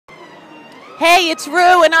Hey, it's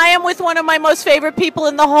ReW, and I am with one of my most favorite people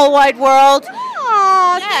in the whole wide world.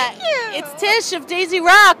 Aw, Yeah, thank you. it's TiSh of DaiSy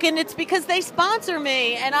Rock, and it's because they sponsor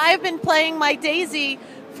me, and I've been playing my DaiSy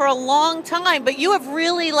for a long time, but you have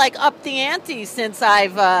really upped the ante since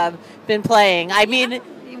I've been playing. I mean,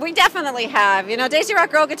 We definitely have. You know, DaiSy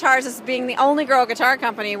Rock Girl Guitars is being the only girl guitar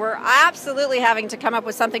company. We're absolutely having to come up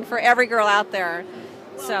with something for every girl out there.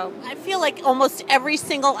 So I feel like almost every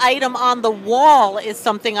single item on the wall is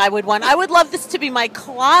something I would want. I would love this to be my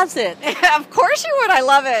closet. of course you would. I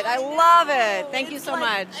love it. I love it. Thank you so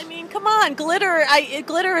much. I mean, come on, glitter.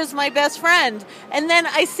 Glitter is my best friend. And then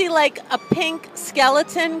I see a pink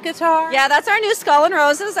skeleton guitar. Yeah, that's our new Skull and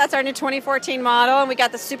Roses. That's our new 2014 model. And we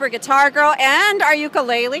got the Super Guitar Girl and our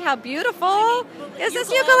ukulele. How beautiful is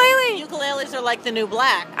this ukulele? Ukuleles are like the new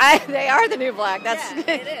black. They are the new black. That's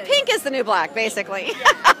Yeah, it is. Pink is the new black, basically.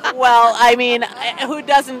 Well, I mean, who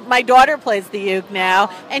doesn't? My daughter plays the uke now,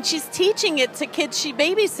 and she's teaching it to kids she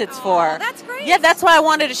babysits for. That's great. Yeah, that's why I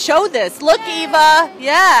wanted to show this. Look, Yay. Eva.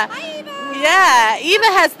 Yeah. Hi, Eva. Yeah. Eva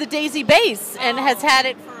has the DaiSy bass and has had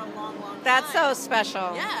it for a long, long time. That's so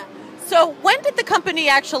special. Yeah. So when did the company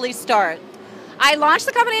actually start? I launched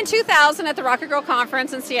the company in 2000 at the RoCk Girl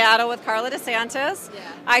Conference in Seattle with Carla DeSantis. Yeah.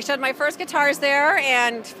 I showed my first guitars there,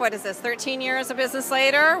 and what is this, 13 years of business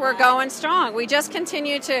later, we're going strong. We just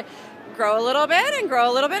continue to grow a little bit and grow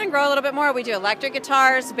a little bit and grow a little bit more. We do electric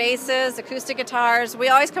guitars, basses, acoustic guitars. We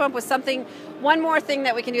always come up with something, one more thing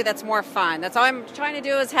that we can do that's more fun. That's all I'm trying to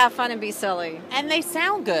do is have fun and be silly. And they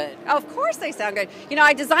sound good. Oh, of course they sound good. You know,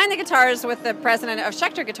 I designed the guitars with the president of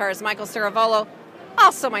Schecter Guitars, Michael CiRaVoLo,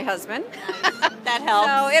 also my husband. That helps.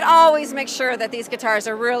 So it always makes sure that these guitars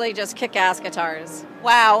are really just kick-ass guitars.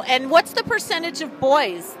 Wow. And what's the percentage of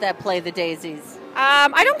boys that play the Daisies?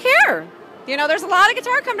 I don't care. You know, there's a lot of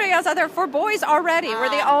guitar companies out there for boys already. We're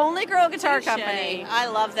the only girl guitar company. I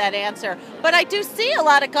love that answer. But I do see a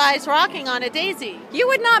lot of guys rocking on a Daisy. You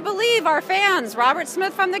would not believe our fans. Robert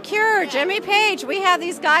Smith from The Cure, Jimmy Page. We have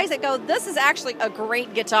these guys that go, this is actually a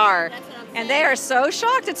great guitar. That's what I'm saying. And they are so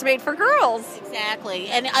shocked it's made for girls. Exactly.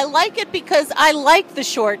 And I like it because I like the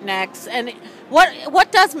short necks. And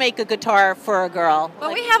what does make a guitar for a girl?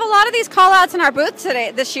 Well, we have a lot of these call-outs in our booth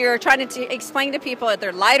this year, trying to explain to people that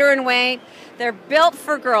they're lighter in weight. They're built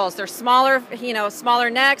for girls. They're smaller, smaller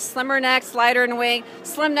necks, slimmer necks, lighter in weight,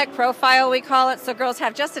 slim neck profile, we call it, so girls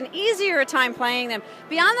have just an easier time playing them,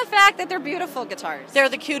 beyond the fact that they're beautiful guitars. They're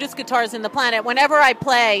the cutest guitars in the planet. Whenever I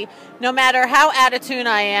play, no matter how out of tune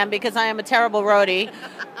I am, because I am a terrible roadie,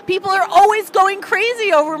 people are always going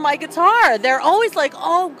crazy over my guitar. They're always like,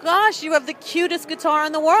 oh gosh, you have the cutest guitar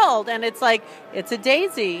in the world. And it's like, it's a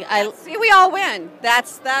Daisy. See, we all win.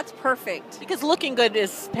 That's perfect. Because looking good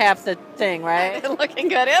is half the thing, right? Looking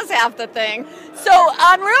good is half the thing. So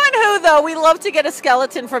on ReW and WhO, though, we love to get a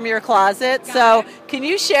skeleton from your closet. So can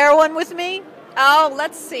you share one with me? Oh,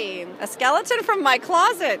 let's see. A skeleton from my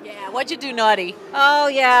closet. Yeah, what'd you do naughty? Oh,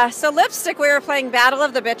 yeah. So Lipstick, we were playing Battle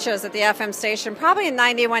of the Bitches at the FM station, probably in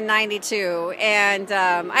 91, 92. And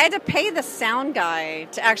I had to pay the sound guy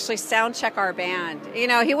to actually sound check our band. You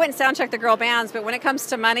know, he wouldn't sound check the girl bands, but when it comes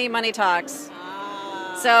to money, money talks.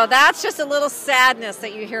 So that's just a little sadness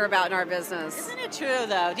that you hear about in our business. Isn't it true,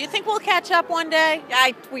 though? Do you think we'll catch up one day?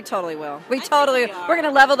 Yeah, we totally will. We're going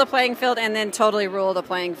to level the playing field and then totally rule the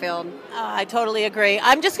playing field. I totally agree.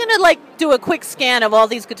 I'm just going to do a quick scan of all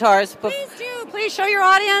these guitars. Please do. Please show your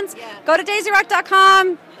audience. Yeah. Go to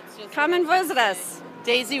DaisyRock.com. Come and visit us.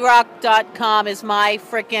 DaisyRock.com is my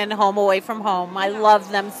frickin' home away from home. I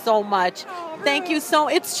love them so much. Oh, Thank you so.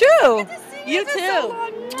 It's true. You too. So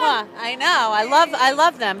I know. I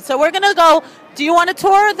love them. So we're gonna go. Do you want to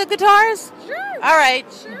tour the guitars? Sure. All right.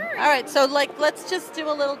 Sure. All right. So let's just do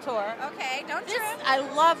a little tour. Okay. Don't trip. I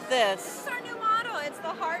love This this. is our new model. It's the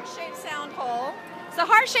heart-shaped sound hole. It's the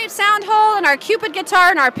heart-shaped sound hole in our Cupid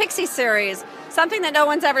guitar in our Pixie series. Something that no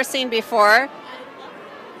one's ever seen before.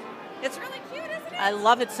 It's really cute, isn't it? I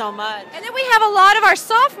love it so much. And then we have a lot of our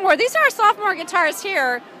sophomore. These are our sophomore guitars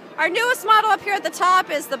here. Our newest model up here at the top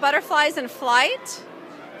is the Butterflies in Flight.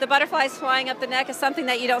 The butterflies flying up the neck is something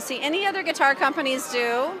that you don't see any other guitar companies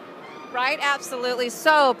do. Right? Absolutely.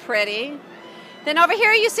 So pretty. Then over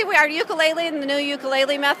here you see our ukulele and the new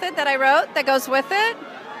ukulele method that I wrote that goes with it.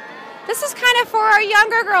 This is kind of for our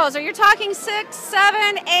younger girls. Are you talking 6,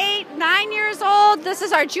 7, 8, 9 years old? This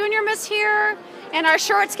is our junior miss here and our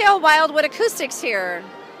short scale Wildwood acoustics here.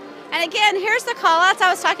 And again, here's the call outs I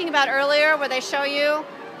was talking about earlier where they show you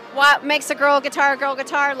what makes a girl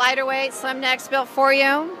guitar, lighter weight, slim necks built for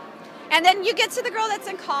you. And then you get to the girl that's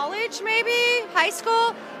in college, maybe, high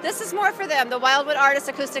school. This is more for them, the Wildwood Artist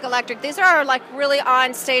Acoustic Electric. These are like really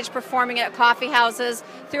on stage performing at coffee houses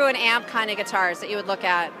through an amp kind of guitars that you would look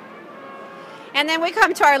at. And then we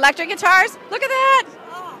come to our electric guitars. Look at that.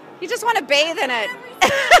 You just want to bathe in it.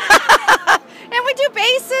 And we do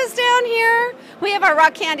basses down here. We have our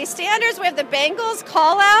Rock Candy Standards. We have the Bengals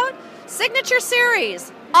Call Out Signature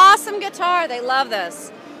Series. Awesome guitar. They love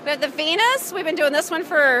this. We have the Venus. We've been doing this one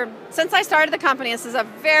since I started the company. This is a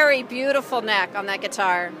very beautiful neck on that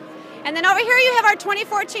guitar. And then over here you have our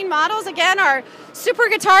 2014 models. Again, our Super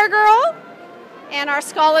Guitar Girl and our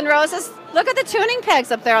Skull and Roses. Look at the tuning pegs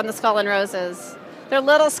up there on the Skull and Roses. They're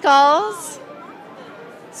little skulls.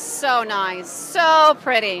 So nice. So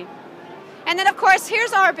pretty. And then, of course,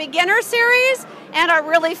 here's our beginner series and our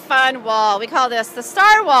really fun wall. We call this the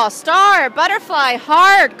Star Wall. Star, Butterfly,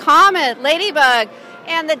 Heart, Comet, Ladybug,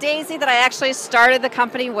 and the DaiSy that I actually started the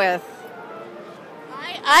company with.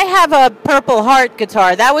 I have a Purple Heart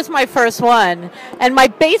guitar. That was my first one. And my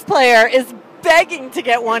bass player is begging to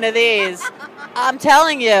get one of these. I'm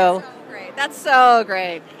telling you. So great. That's so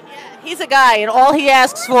great. He's a guy, and all he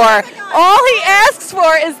asks for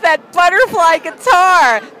is that butterfly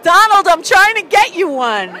guitar. Donald, I'm trying to get you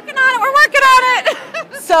one. Working on it. We're working on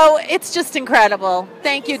it. So it's just incredible.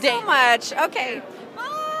 Thank you, so much. Okay.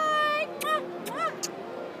 Bye. Dave.